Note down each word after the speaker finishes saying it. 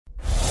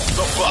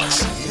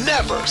Bucks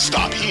never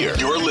stop here.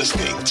 You're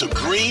listening to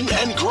Green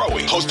and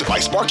Growing, hosted by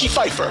Sparky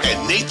Pfeiffer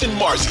and Nathan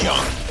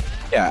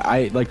Marzion.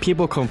 Yeah,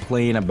 people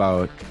complain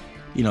about,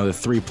 the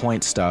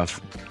 3-point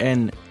stuff,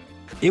 and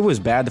it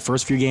was bad the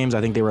first few games. I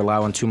think they were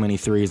allowing too many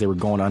threes. They were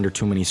going under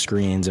too many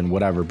screens and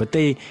whatever. But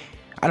the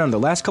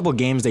last couple of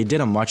games, they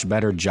did a much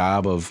better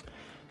job of,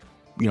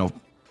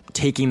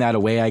 taking that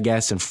away, I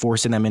guess, and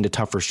forcing them into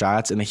tougher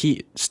shots. And the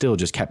Heat still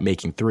just kept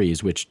making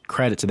threes, which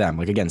credit to them.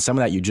 Again, some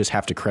of that you just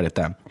have to credit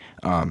them.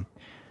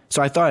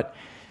 So I thought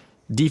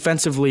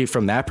defensively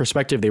from that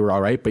perspective, they were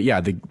all right. But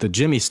yeah, the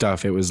Jimmy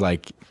stuff, it was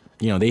like,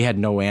 they had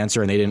no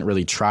answer and they didn't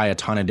really try a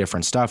ton of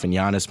different stuff. And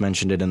Giannis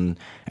mentioned it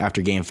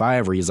after Game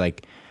 5 where he's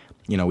like,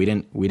 we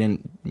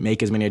didn't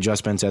make as many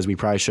adjustments as we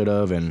probably should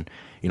have, and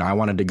I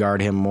wanted to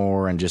guard him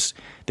more, and just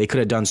they could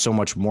have done so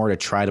much more to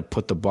try to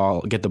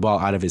get the ball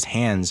out of his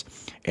hands,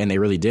 and they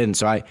really didn't.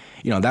 So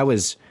that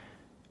was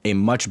a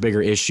much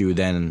bigger issue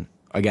than,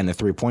 again, the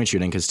 3-point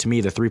shooting, because to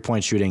me the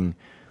 3-point shooting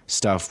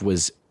stuff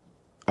was,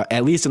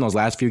 at least in those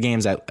last few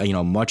games,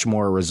 much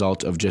more a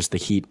result of just the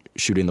Heat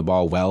shooting the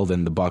ball well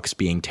than the Bucks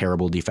being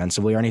terrible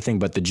defensively or anything.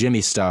 But the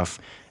Jimmy stuff,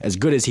 as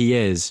good as he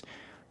is,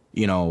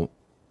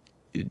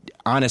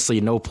 honestly,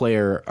 no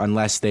player,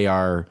 unless they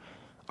are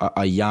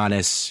a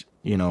Giannis,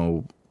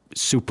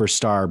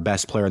 superstar,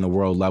 best player in the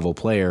world level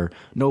player,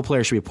 no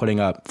player should be putting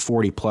up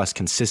 40+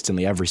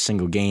 consistently every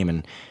single game.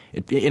 And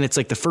it's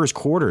like the first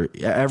quarter,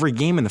 every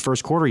game in the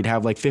first quarter, he'd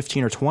have like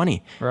 15 or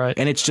 20. Right.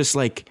 And it's just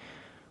like,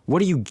 what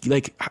do you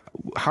like?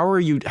 How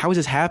is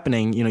this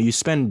happening? You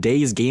spend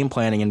days game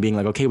planning and being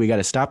like, okay, we got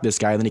to stop this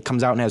guy. And then he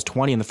comes out and has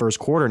 20 in the first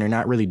quarter, and you're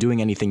not really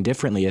doing anything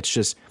differently. It's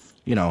just,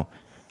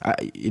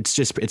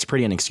 it's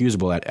pretty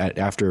inexcusable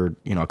after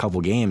a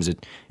couple games.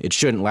 It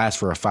shouldn't last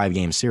for a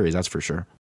 5-game series, that's for sure.